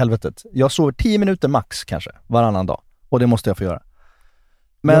grader i helvetet. Jag sover 10 minuter max kanske varannan dag. Och det måste jag få göra.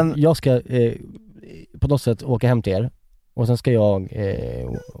 Men jag ska på något sätt åka hem till er. Och sen ska jag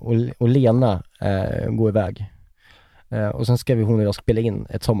och Lena gå iväg. Och sen ska hon och jag spela in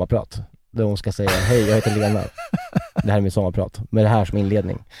ett sommarprat. Där hon ska säga, hej, jag heter Lena. Det här är min sommarprat. Med det här som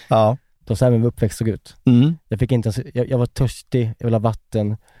inledning. Ja. Då så här min uppväxt såg ut. Jag fick inte ens, jag var törstig, jag ville ha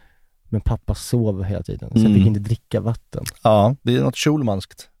vatten. Men pappa sov hela tiden. Så jag fick inte dricka vatten. Ja, det är något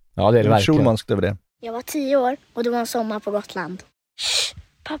Schulmanskt. Ja, det är det verkligen. Schulmanskt över det. Jag var 10 år och det var en sommar på Gotland.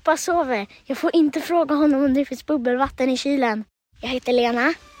 Pappa sover. Jag får inte fråga honom om det finns bubbelvatten i kylen. Jag heter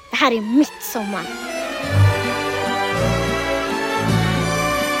Lena. Det här är mitt sommar.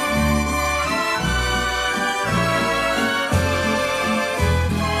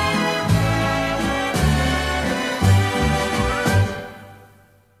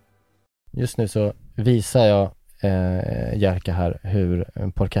 Just nu så visar jag Jerka här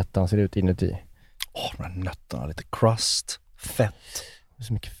hur porchettan ser ut inuti. De här nötterna, lite crust, fett.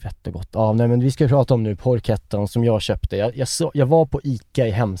 Så mycket fett och gott. Ja, nej, men vi ska prata om nu porchettan som jag köpte. Jag var på Ica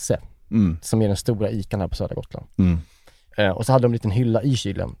i Hemse, som är den stora Ican här på södra Gotland. Och så hade de en liten hylla i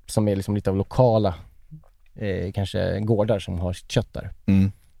kylen som är liksom lite av lokala kanske gårdar som har kött där.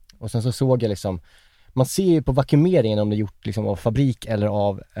 Och sen så såg jag liksom, man ser ju på vakuumeringen om det är gjort liksom av fabrik eller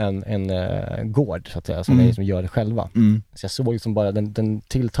av en gård så att säga, som är liksom gör det själva. Så jag såg liksom bara, den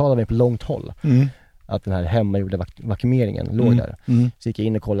tilltalade mig på långt håll. Att den här hemmagjorda vakuumeringen låg där. Så gick jag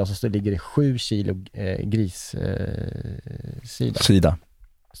in och kollade, så ligger det 7 kilo grissida.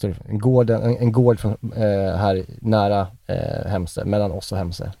 En gård från, här nära Hemse, mellan oss och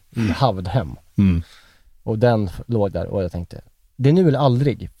Hemse, i Havdhem. Och den låg där och jag tänkte, det är nu eller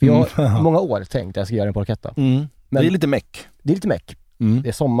aldrig. För jag har många år tänkt att jag ska göra en porchetta. Men det är lite meck. Det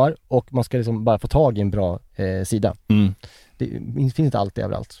är sommar och man ska liksom bara få tag i en bra sida. Det finns inte alltid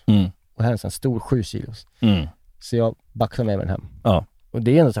överallt. Och här är en stor 7 kilos. Så jag baxade med den hem. Ja. Och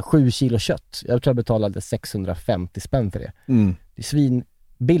det är ändå så 7 kilo kött. Jag tror jag betalade 650 spänn för det. Det är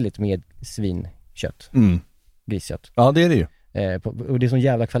svinbilligt med svinkött. Griskött. Ja, det är det ju. Och det är sån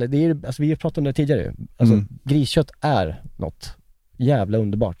jävla kvalitet. Alltså, vi har pratat om det tidigare. Alltså, griskött är något jävla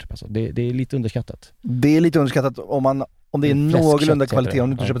underbart. Alltså, det är lite underskattat. Det är lite underskattat om det är någorlunda kvalitet. Om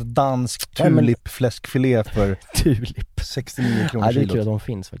du inte köper ett dansk tulip-fläskfilé för 69 kronor kilo. Det är kul att de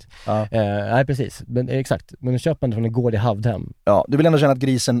finns faktiskt. Nej, precis. Men exakt. Men köper man det från en gård i Havdhem. Ja, du vill ändå känna att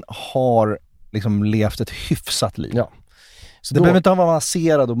grisen har liksom levt ett hyfsat liv. Ja. Så det behöver inte vara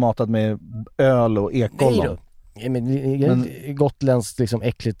masserad och matad med öl och ekollon. Men gotländskt liksom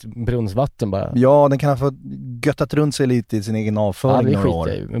äckligt brunnsvatten bara. Ja, den kan ha fått göttat runt sig lite i sin egen avföring några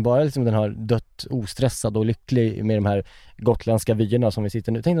år. Men bara liksom den har dött ostressad och lycklig med de här gotländska vyerna som vi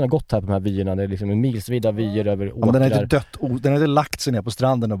sitter nu. Tänk den har gått här på de här vyerna. Det är liksom en milsvida vyer över åkrar. Men den har inte dött, den har inte lagt sig ner på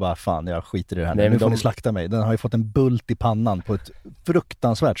stranden och bara fan, jag skiter i det här. Nej, nu får ni slakta mig. Den har ju fått en bult i pannan på ett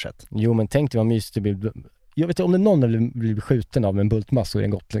fruktansvärt sätt. Jo, men tänk dig vad mysigt det blir. Jag vet inte om det någon blir skjuten av en bultmass och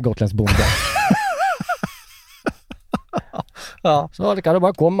en gotländsk bonde. Ja, så det kan du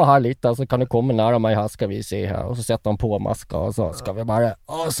bara komma här lite, så kan du komma nära mig här, ska vi se här, och så sätter de på maska och så ska vi bara,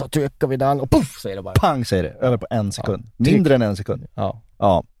 och så trycker vi den och puff säger det bara. Pang säger det, över på 1 sekund. Ja, mindre än 1 sekund.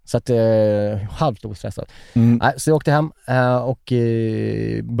 Ja. Så att halvt ostressad. Så jag åkte hem och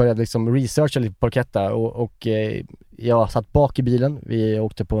började liksom researcha lite på Porchetta och jag satt bak i bilen. Vi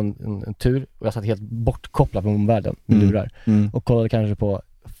åkte på en tur och jag satt helt bortkopplad från omvärlden med lurar och kollade kanske på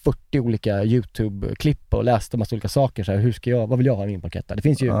 40 olika YouTube-klipp och läste massa olika saker så här, vad vill jag ha i min Porchetta? Det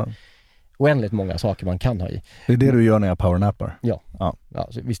finns ju oändligt många saker man kan ha i. Det är det du gör när jag powernappar. Ja,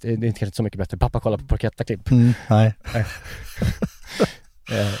 så visst, det är inte så mycket bättre. Pappa kollar på Porchetta-klipp. Nej.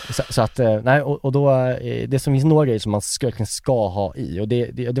 Så att, nej, och då det som finns några grejer som man ska ha i, och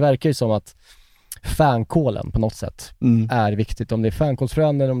det verkar ju som att fänkålen på något sätt är viktigt, om det är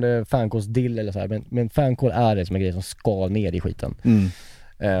fänkålsfrön eller om det är fänkålsdill eller så här, men fänkål är det som är grejer som ska ner i skiten.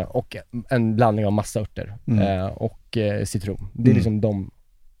 Och en blandning av massa örter och citron. Det är liksom de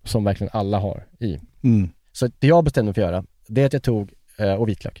som verkligen alla har i. Så det jag bestämde för att göra, det är att jag tog och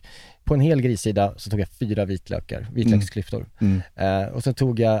vitlök. På en hel grissida så tog jag 4 vitlöksklyftor. Och sen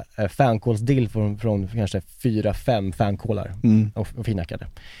tog jag fänkålsdill från kanske 4-5 fänkålar och finhackade.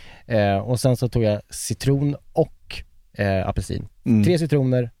 Och sen så tog jag citron och apelsin. 3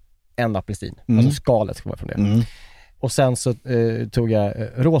 citroner, 1 apelsin. Alltså skalet ska vara från det. Och sen så tog jag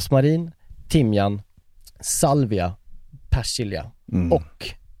rosmarin, timjan, salvia, persilja och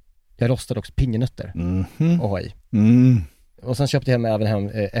jag rostade också pinjenötter och ha i. Och sen köpte jag även hem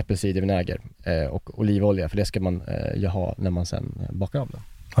äppelcidervinäger och olivolja, för det ska man ju ha när man sen bakar av den.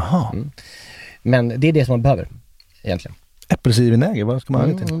 Aha. Men det är det som man behöver egentligen. Äppelcidervinäger, vad ska man ha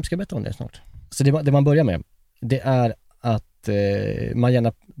det till? Ska jag berätta om det snart. Så det man börjar med, det är att man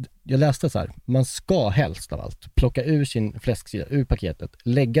gärna, jag läste så här, man ska helst av allt plocka ur sin fläsksida ur paketet,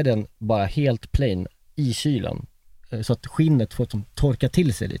 lägga den bara helt plain i kylen så att skinnet får torka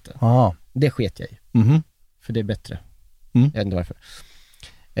till sig lite. Det sket jag i. För det är bättre. Jag vet inte varför.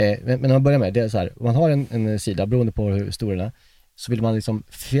 Men när man börjar med, det är så här, man har en sida, beroende på hur stor den är, så vill man liksom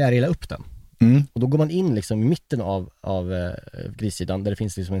fjärila upp den. Och då går man in liksom i mitten av grissidan där det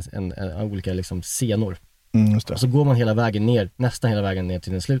finns liksom en olika liksom senor. Just det. Och så går man hela vägen ner, nästan hela vägen ner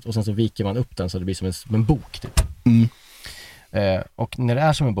till den slut, och sen så viker man upp den så det blir som en bok typ. Och när det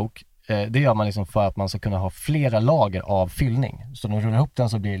är som en bok, det gör man liksom för att man ska kunna ha flera lager av fyllning. Så när man rullar ihop den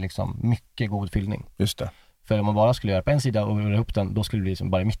så blir det liksom mycket god fyllning. Just det. För om man bara skulle göra på en sida och rulla ihop den, då skulle det bli liksom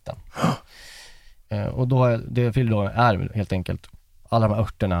bara i mitten. Och då det fyller då är helt enkelt alla de här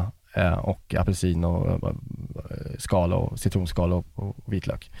örterna och apelsin och skal och citronskal och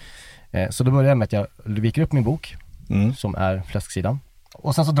vitlök. Så då börjar jag med att jag viker upp min bok som är fläsksidan.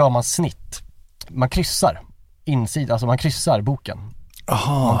 Och sen så drar man snitt. Man kryssar insidan, alltså man kryssar boken.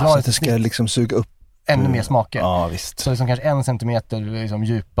 Aha, så att det ska liksom suga upp ännu mer smaker. Ja, visst. Så liksom kanske 1 centimeter liksom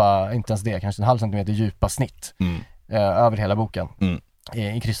djupa, inte ens det, kanske 1/2 centimeter djupa snitt över hela boken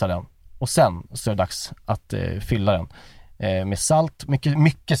i kryssaren. Och sen så är det dags att fylla den med salt,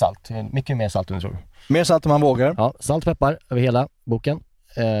 mycket salt, mycket mer salt än du tror. Mer salt om man vågar. Ja, salt, peppar över hela boken.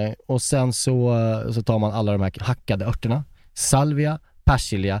 Och sen så tar man alla de här hackade örterna, salvia,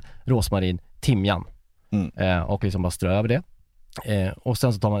 persilja, rosmarin, timjan och liksom bara strö över det. Och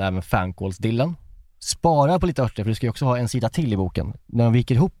sen så tar man även fänkålsdillen. Spara på lite örter, för du ska ju också ha en sida till i boken. När man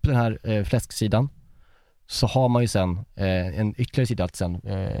viker ihop den här fläsksidan så har man ju sen en ytterligare sida att sen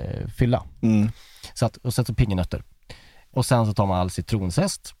fylla. Och sen så pinjenötter. Och sen så tar man all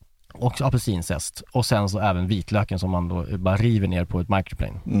citronzest och apelsinzest. Och sen så även vitlöken som man då bara river ner på ett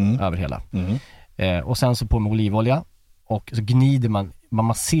microplane över hela. Och sen så på med olivolja. Och så gnider man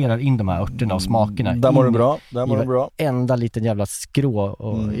masserar in de här örterna och smakerna. Där mår du bra. Enda liten jävla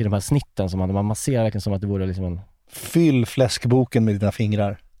skrå i de här snitten som man masserar verkligen som att det vore liksom en... Fyll fläskboken med dina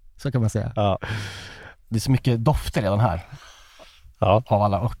fingrar. Så kan man säga. Ja. Det är så mycket dofter redan här. Ja. Av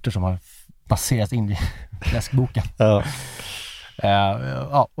alla örter som har masserats in i fläskboken. Ja.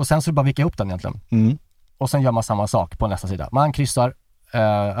 Och sen så bara vika ihop den egentligen. Och sen gör man samma sak på nästa sida. Man kryssar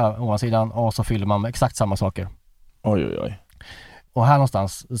ovansidan och så fyller man med exakt samma saker. Oj. Och här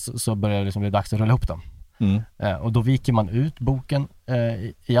någonstans så börjar det liksom bli dags att rulla ihop den. Och då viker man ut boken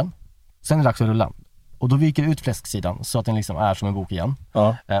igen. Sen är det dags att rulla. Och då viker ut fläsksidan så att den liksom är som en bok igen.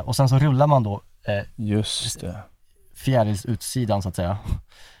 Ja. Och sen så rullar man då just det. Fjärilsutsidan så att säga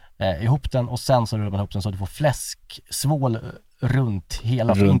ihop den, och sen så rullar man ihop den så att du får fläsksvål runt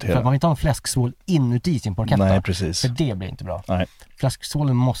hela. För man vill inte ha en fläsksvål inuti sin porchetta. Nej, precis. För det blir inte bra. Nej.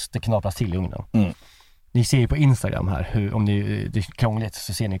 Fläsksvålen måste knapras till i ugnen. Ni ser ju på Instagram här, om det är krångligt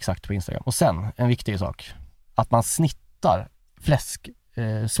så ser ni exakt på Instagram. Och sen, en viktig sak, att man snittar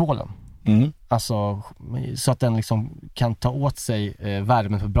fläsksvålen. Alltså, så att den liksom kan ta åt sig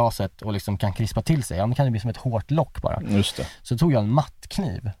värmen på ett bra sätt och liksom kan krispa till sig. Annars kan det bli som ett hårt lock bara. Just det. Så tog jag en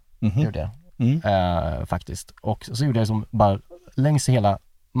mattkniv, gjorde jag, faktiskt. Och så gjorde jag som bara längs hela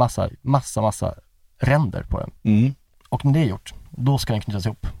massa ränder på den. Och när det är gjort, då ska den knytas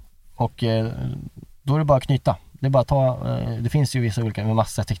ihop. Och då är det bara att knyta. Det är bara att ta, det finns ju vissa olika med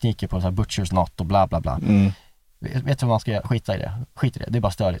massa tekniker på så här butcher's knot och bla bla bla. Vet du vad man ska skita i det? Skit i det, det är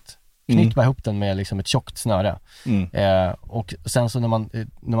bara störigt. Knyt bara ihop den med liksom ett tjockt snöre. Och sen så när man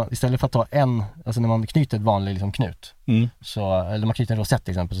istället för att ta alltså när man knyter ett vanligt liksom knut, så, eller man knyter en rosett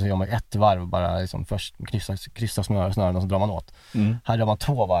till exempel, så gör man ett varv bara liksom först kryssa snören och så drar man åt. Här drar man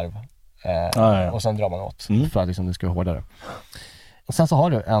 2 varv och sen drar man åt för att liksom det ska vara hårdare. Och sen så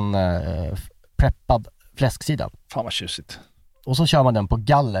har du en preppad fläsksida. Fan vad tjusigt. Och så kör man den på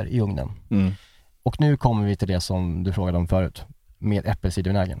galler i ugnen. Och nu kommer vi till det som du frågade om förut, med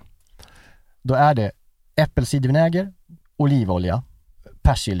äppelcidervinägern. Då är det äppelcidervinäger, olivolja,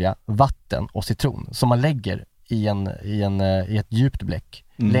 persilja, vatten och citron som man lägger i ett djupt bläck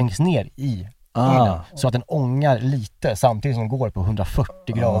längst ner i ugnen, så att den ångar lite samtidigt som den går på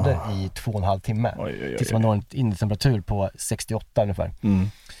 140 grader i 2,5 timme. Tills man når en innetemperatur på 68 ungefär.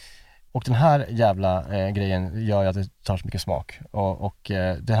 Och den här jävla grejen gör ju att det tar så mycket smak. Och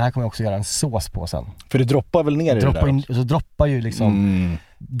den här kommer jag också göra en sås på sen. För det droppar väl ner i det där? Så droppar ju liksom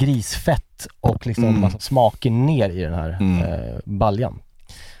grisfett och liksom massa smaker ner i den här baljan.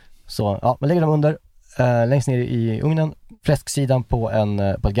 Så ja, man lägger dem under längst ner i ugnen. Fläsksidan på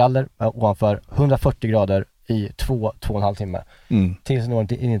ett galler ovanför 140 grader i 2,5 timme. Tills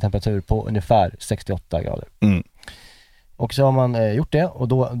når en temperatur på ungefär 68 grader. Och så har man gjort det, och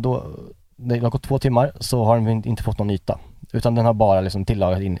då det har gått 2 timmar så har den inte fått någon yta, utan den har bara liksom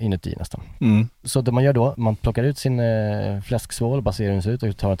tillagat inuti nästan. Så det man gör då, man plockar ut sin fläsksvål, bara ser hur den ser ut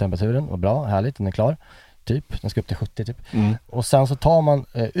och tar temperaturen, och bra, härligt, den är klar typ, den ska upp till 70 typ. Och sen så tar man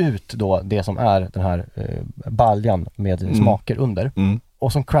ut då det som är den här baljan med smaker under,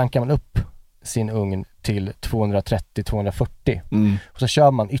 och så crankar man upp sin ugn till 230-240 och så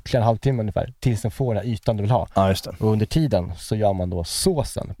kör man ytterligare en halvtimme ungefär tills den får den ytan du vill ha. Just det. Och under tiden så gör man då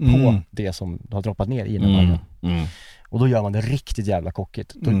såsen på det som har droppat ner i den baljan. Och då gör man det riktigt jävla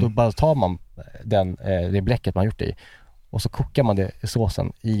kockigt. Då bara tar man det bläcket man gjort i, och så kokar man det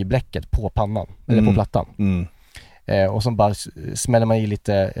såsen i bläcket på pannan eller på plattan. Och så bara smäller man i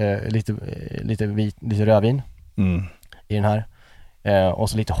lite rödvin i den här, och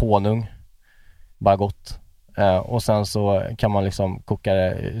så lite honung, bara gott. Och sen så kan man liksom koka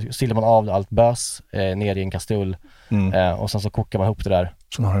det, silar man av allt bös ner i en kastrull, och sen så kokar man ihop det där.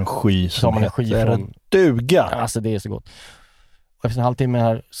 Så har en sky som heter duga. Alltså det är så gott. Och efter en halvtimme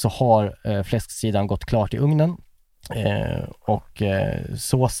här så har fläsksidan gått klart i ugnen, och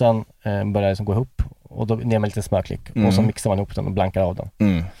såsen börjar liksom gå ihop, och då ner med lite smörklick, och så mixar man ihop den och blankar av den.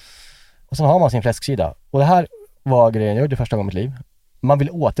 Och sen har man sin fläsksida. Och det här var grejen jag gjorde första gången i mitt liv. Man vill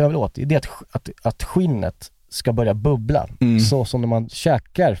åt, det är att skinnet ska börja bubbla, så som när man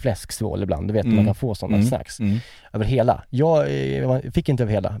käkar fläsksvål ibland, du vet, man kan få sådana snacks över hela. Jag fick inte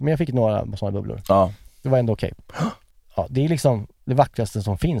över hela, men jag fick några sådana bubblor. Det var ändå okej. Ja, det är liksom det vackraste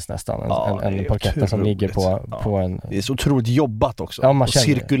som finns nästan, en porchetta som ligger på en... Det är så otroligt jobbat också, och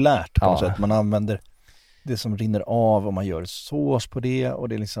cirkulärt på något sätt. Man använder det som rinner av och man gör sås på det, och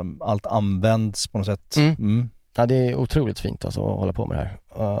det är liksom, allt används på något sätt. Ja, det är otroligt fint alltså, att hålla på med det här.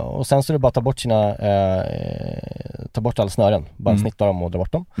 Och sen så är det bara att ta bort alla snören. Bara snitta dem och dra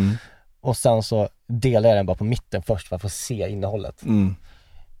bort dem. Och sen så delar jag den bara på mitten först för att få se innehållet.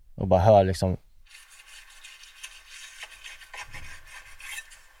 Och bara hör liksom.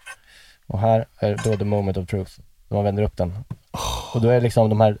 Och här är då the moment of truth. När man vänder upp den. Och då är det liksom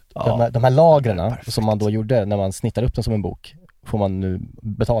de här lagren som man då gjorde när man snittar upp den som en bok, får man nu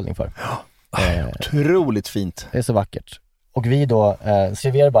betalning för. Otroligt fint. Det är så vackert. Och vi då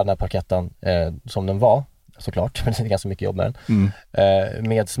serverade bara den här porchettan som den var, såklart, men det är ganska mycket jobb med den.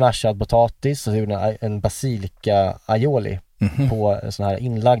 Med smashad potatis, och så gjorde en basilika aioli på såna här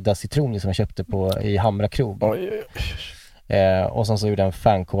inlagda citroner som jag köpte i Hamra krog. Och sen så gjorde jag en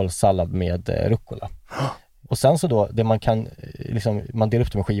fänkålssallad med rucola. Och sen så då, det man kan liksom, man delar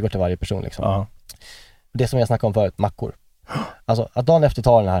upp det med skivor till varje person liksom. Det som jag snackade om förut, mackor. Alltså att dagen efter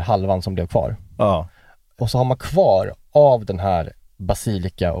tar den här halvan som blev kvar. Och så har man kvar av den här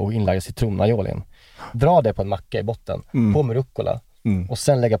basilika och inlagda citronaiolin. Dra det på en macka i botten, på med rucola och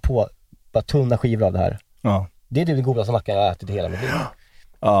sen lägga på bara tunna skivor av det här. Det är det godaste mackan jag har ätit i hela mitt liv.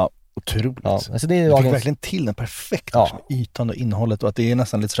 Ja, otroligt. Ja, alltså det är du fick verkligen till den perfekta ytan och innehållet och att det är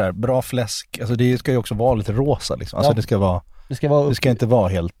nästan lite sådär bra fläsk. Alltså det ska ju också vara lite rosa liksom. Alltså det ska inte vara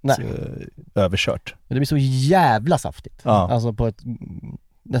helt överkört. Men det blir så jävla saftigt. Alltså på ett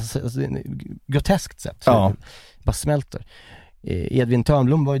groteskt sätt. Det bara smälter. Edvin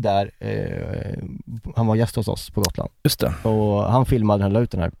Törnblom var ju där. Han var gäst hos oss på Gotland. Just det. Och han filmade, han la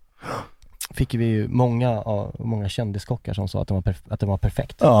ut den här. Fick vi ju många kändiskockar som sa att den var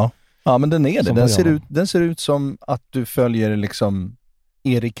perfekt. Ja, men den är det. Den ser ut som att du följer liksom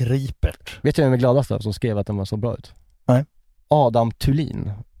Erik Ripert. Vet du vem är gladast som skrev att den var så bra ut? Nej. Adam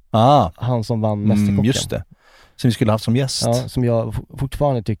Thulin. Han som vann Mästerkocken. Just det. Som vi skulle haft som gäst. Ja, som jag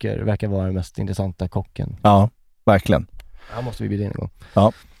fortfarande tycker verkar vara den mest intressanta kocken. Ja, verkligen. Han måste vi bjuda in en gång.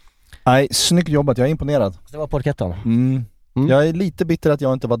 Ja. Nej, snyggt jobbat. Jag är imponerad. Det var Porchettan. Jag är lite bitter att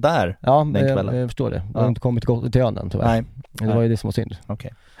jag inte var där den kvällen. Jag förstår det. Jag har inte kommit till ön än tyvärr. Nej. Det var ju det som var synd.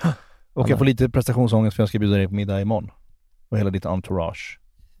 Okej. Och jag får lite prestationsångest för jag ska bjuda dig på middag imorgon. Och hela ditt entourage.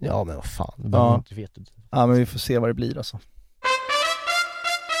 Ja, men vad fan. Inte vet du. Ja, men vi får se vad det blir alltså.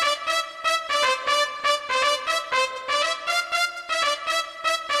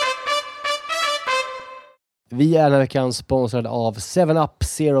 Vi är den här veckan sponsrade av 7-Up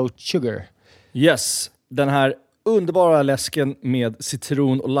Zero Sugar. Yes, den här underbara läsken med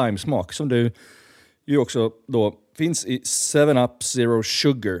citron och limesmak som du ju också då finns i 7-Up Zero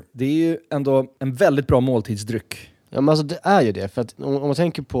Sugar. Det är ju ändå en väldigt bra måltidsdryck. Ja, men alltså det är ju det. För att om man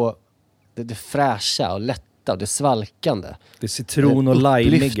tänker på det fräscha och lätta och det svalkande. Det är citron och lime.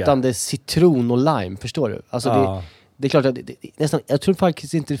 Upplyftande citron och lime, förstår du? Alltså det är klart att nästan, jag tror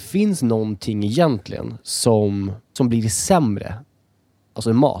faktiskt inte det finns någonting egentligen som blir sämre,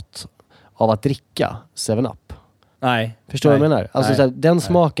 alltså mat, av att dricka 7-Up. Nej. Förstår du vad jag menar? Alltså så här, den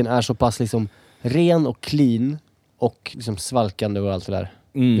smaken är så pass liksom ren och clean och liksom svalkande och allt det där.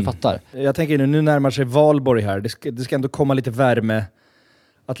 Du fattar? Jag tänker nu närmar sig Valborg här. Det ska ändå komma lite värme.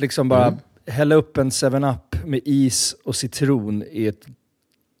 Att liksom bara hälla upp en 7-Up med is och citron i ett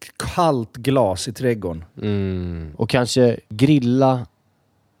kallt glas i trädgården. Och kanske grilla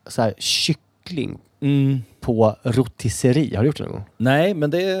så här kyckling på rotisserie. Har du gjort det någon gång? Nej, men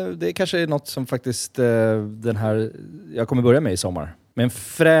det kanske är något som faktiskt jag kommer börja med i sommar. Med en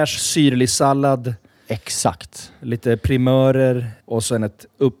fräsch syrlig sallad. Exakt. Lite primörer och sen ett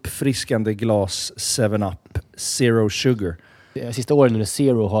uppfriskande glas 7-Up Zero Sugar. Sista åren när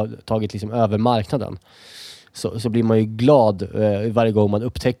Zero har tagit liksom över marknaden så blir man ju glad varje gång man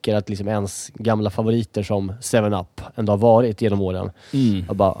upptäcker att liksom ens gamla favoriter som 7-Up ändå har varit genom åren.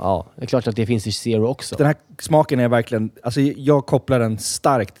 Och bara, det är klart att det finns i Zero också. Den här smaken är verkligen, alltså jag kopplar den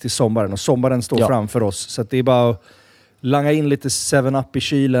starkt till sommaren och sommaren står framför oss. Så att det är bara att langa in lite 7-Up i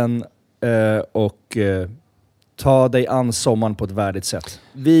kylen och ta dig an sommaren på ett värdigt sätt.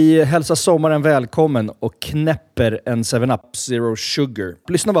 Vi hälsar sommaren välkommen och knäpper en 7-Up Zero Sugar.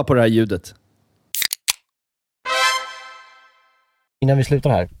 Lyssna bara på det här ljudet. Innan vi slutar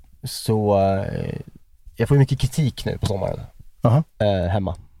här så jag får ju mycket kritik nu på sommaren.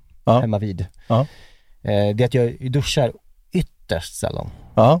 Hemma. Hemma vid. Det är att jag duschar ytterst sällan.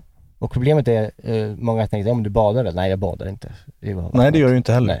 Och problemet är många tänker om du badar väl? Nej, jag badar inte. Nej, det gör du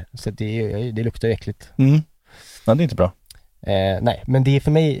inte heller. Nej, så det luktar äckligt. Ja, det är inte bra. Nej, men det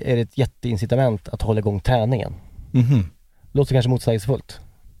för mig är det ett jätteincitament att hålla igång träningen. Låter kanske motsägelsefullt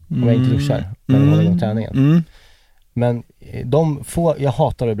om jag inte duschar, men hålla igång träningen. Men jag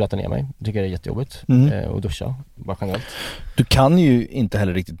hatar att blöta ner mig. Jag tycker det är jättejobbigt att duscha, bara generellt. Du kan ju inte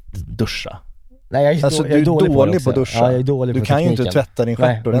heller riktigt duscha. Nej, jag är dålig på att duscha. Ja, jag är dålig du på kan tekniken. ju inte tvätta din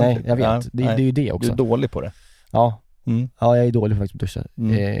stjärt ordentligt. Nej, jag vet. Det är ju det också. Du är dålig på det. Ja. Ja, jag är dålig faktiskt på att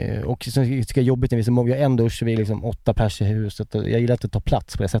duscha. Och så tycker jag är jobbigt när vi har en dusch, vi är liksom 8 pers i huset. Jag gillar inte att ta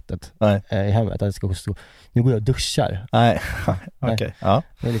plats på det sättet i hemmet. Att nu går jag och duschar. Nej, okej. Ja.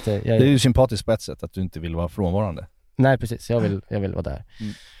 Det är ju sympatiskt på ett sätt att du inte vill vara frånvarande. Nej, precis. Jag vill vara där.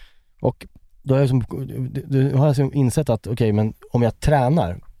 Och då har jag insett att men om jag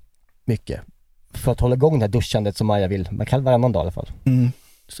tränar mycket för att hålla igång det här duschandet som Maja vill, man kan varannan dag i alla fall.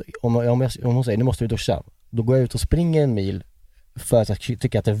 Så om hon säger, nu måste vi duscha, då går jag ut och springer en mil för att jag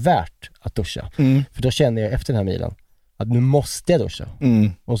tycker att det är värt att duscha. För då känner jag efter den här milen att nu måste jag duscha.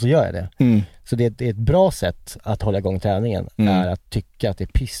 Och så gör jag det. Så det är ett bra sätt att hålla igång träningen är att tycka att det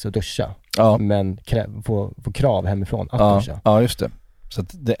är piss att duscha. Ja. Men få krav hemifrån att duscha. Ja, just det. Så att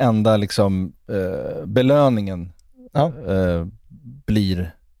det enda liksom belöningen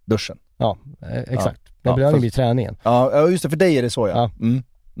blir duschen. Ja, exakt. Belöningen blir träningen. Ja, just det. För dig är det så, jag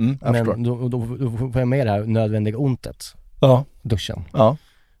men då får jag med det här nödvändiga ontet. Ja. Duschen. Ja.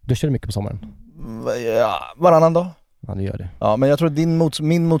 Duschar du mycket på sommaren? Ja, varannan dag. Ja, det gör det. Ja, men jag tror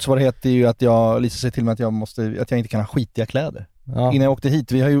min motsvarighet är ju att jag Lisa säger till mig att jag inte kan ha skitiga kläder. Ja. Innan jag åkte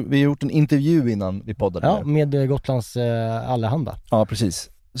hit, vi har gjort en intervju innan vi poddade. Ja, med Gotlands allehanda. Ja, precis.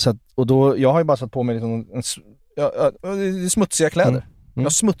 Så att, och då, jag har ju bara satt på mig liksom smutsiga kläder. Jag har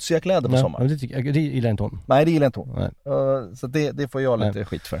smutsiga kläder på sommaren. Det gillar inte hon. Nej, det gillar inte hon. Så det får jag lite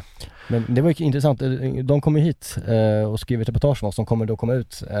skit för. Men det var ju intressant. De kommer hit och skriver ett reportage om oss som kommer då komma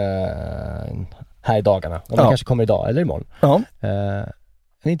ut här i dagarna. Och de kanske kommer idag eller imorgon. Ja.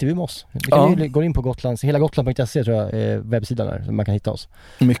 En intervju med oss. Vi kan ju gå in på Gotlands, hela Gotland.se tror jag är webbsidan där så man kan hitta oss.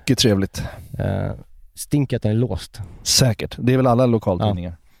 Mycket trevligt. Stinker att den är låst. Säkert. Det är väl alla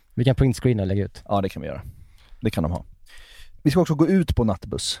lokaltidningar. Vi kan printscreena och lägga ut. Ja, det kan vi göra. Det kan de ha. Vi ska också gå ut på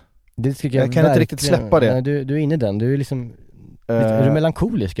nattbuss. Det tycker jag kan inte riktigt släppa det. Du är inne i den. Du är liksom är du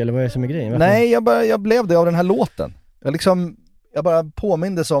melankolisk eller vad är det som är grejen? Varför? Nej, jag blev det av den här låten. Jag bara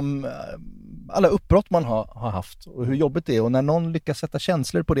påmindes om alla uppbrott man har haft och hur jobbigt det är. Och när någon lyckas sätta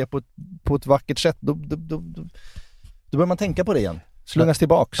känslor på det på ett vackert sätt, då börjar man tänka på det igen. Slungas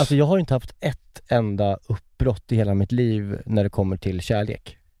tillbaks. Alltså jag har inte haft ett enda uppbrott i hela mitt liv när det kommer till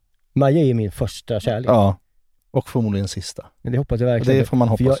kärlek. Maja är min första kärlek. Ja. Och förmodligen sista. Det hoppas jag verkligen. Det får man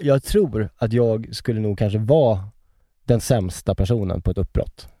hoppas. För jag tror att jag skulle nog kanske vara den sämsta personen på ett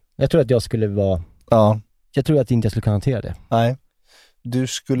uppbrott. Jag tror att jag skulle vara... Ja. Jag tror att inte jag skulle kunna hantera det. Nej. Du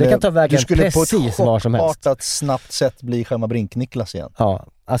skulle kan ta vägen precis var som helst. Chockartat snabbt sätt bli Skärma Brink-Niklas igen. Ja.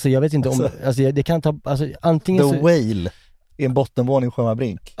 Alltså jag vet inte om... Alltså det kan ta... Alltså antingen The Whale i en bottenvåning Skärma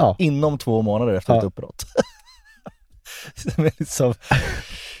Brink. Ja. Inom 2 månader efter ett uppbrott. Det är liksom...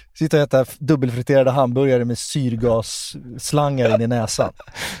 Sitta och äta dubbelfriterade hamburgare med syrgasslangar in i näsan.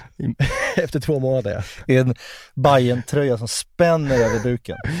 Efter 2 månader, I en Bayern-tröja som spänner över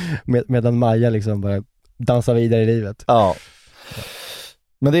buken. Medan Maja liksom bara dansar vidare i livet. Ja.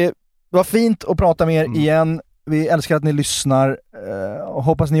 Men det var fint att prata med er igen. Vi älskar att ni lyssnar. Och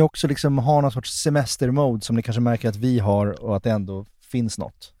hoppas ni också liksom har någon sorts semestermode som ni kanske märker att vi har och att det ändå finns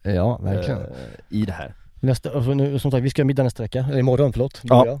något. Ja, verkligen. I det här. Nu, som sagt, vi ska middag nästa vecka, eller imorgon,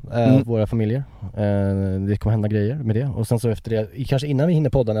 våra familjer. Det kommer hända grejer med det. Och sen så efter det, kanske innan vi hinner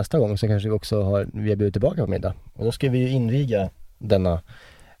podda nästa gång så kanske vi också vi har bjudit tillbaka på middag. Och då ska vi ju inviga denna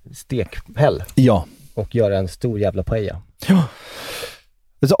stekhäll. Ja. Och göra en stor jävla paella. Ja.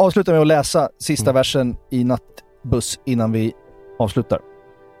 Så avslutar med att läsa sista versen i Nattbuss innan vi avslutar.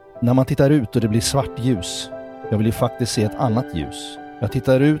 När man tittar ut och det blir svart ljus, jag vill ju faktiskt se ett annat ljus. Jag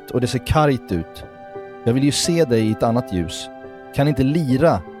tittar ut och det ser kargt ut. Jag vill ju se dig i ett annat ljus. Kan inte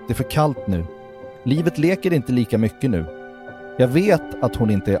lira, det är för kallt nu. Livet leker inte lika mycket nu. Jag vet att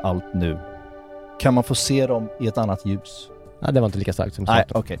hon inte är allt nu. Kan man få se dem i ett annat ljus? Nej, det var inte lika starkt som Nej,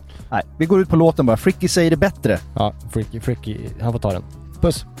 okej. Nej, vi går ut på låten bara. Fricky säger det bättre. Ja, Fricky, han får ta den.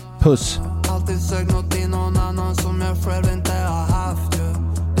 Puss. Puss. Alltid sökt något i någon annan som jag själv inte har haft ju.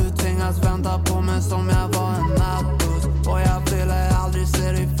 Du tvingas vänta på mig som jag var en nattbuss. Och jag ville aldrig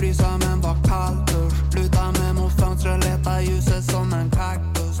se dig frysa men var kalldusch. Luta mig mot fönstret, leta ljuset som en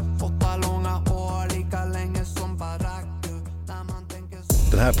kaktus. 8 långa år, lika länge som barack.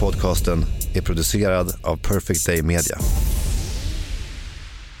 Den här podcasten är producerad av Perfect Day Media.